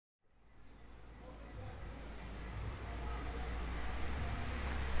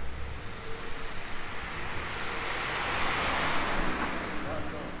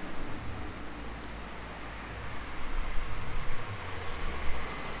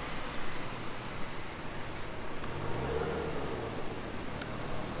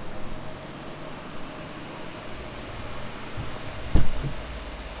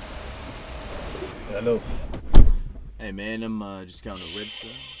Hey man, I'm just going to rib though.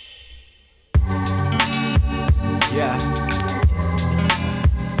 Yeah.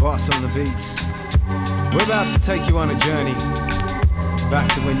 Boss on the beats. We're about to take you on a journey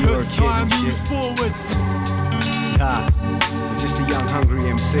back to when you were a kid and shit. Forward. Nah, just a young hungry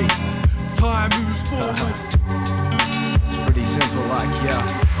MC. Time moves forward. It's pretty simple, like yeah.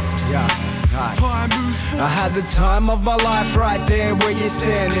 Hi. Time moves forward. I had the time of my life right there where you're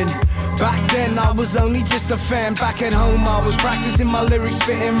standing. Back then I was only just a fan. Back at home I was practicing my lyrics,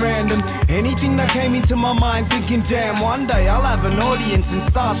 spitting random. Anything that came into my mind, thinking damn, one day I'll have an audience and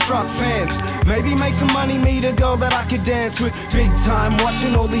starstruck fans. Maybe make some money, meet a girl that I could dance with. Big time,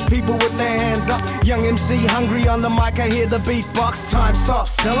 watching all these people with their hands up. Young MC, hungry on the mic, I hear the beatbox. Time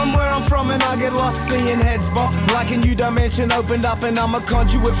stops, tell them where I'm from and I get lost seeing heads bop. Like a new dimension opened up and I'm a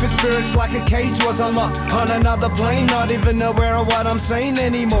conduit for spirits, like a cage was unlocked on another plane. Not even aware of what I'm saying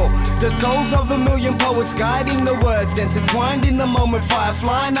anymore. The souls of a million poets guiding the words, intertwined in the moment, fire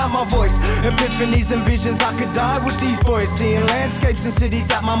flying out my voice. Epiphanies and visions, I could die with these boys. Seeing landscapes and cities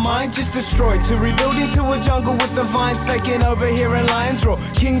that my mind just destroyed. To rebuild into a jungle with the vines taking over, hearing lions roar.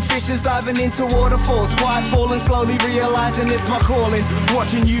 Kingfishers diving into waterfalls, quiet falling, slowly realizing it's my calling.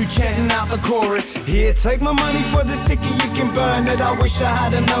 Watching you chanting out the chorus. Here, take my money for the sick and you can burn it. I wish I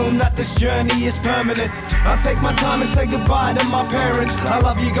had known that this journey is permanent. I'll take my time and say goodbye to my parents. I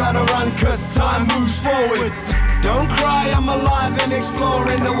love you, gotta run cause time moves forward. Don't cry, I'm alive and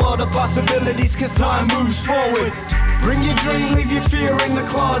exploring the world of possibilities cause time moves forward. Bring your dream, leave your fear in the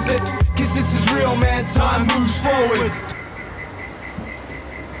closet cause this is real, man, time moves forward.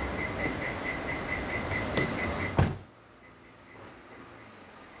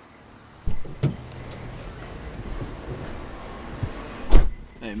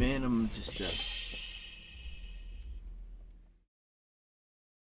 Hey man, I'm just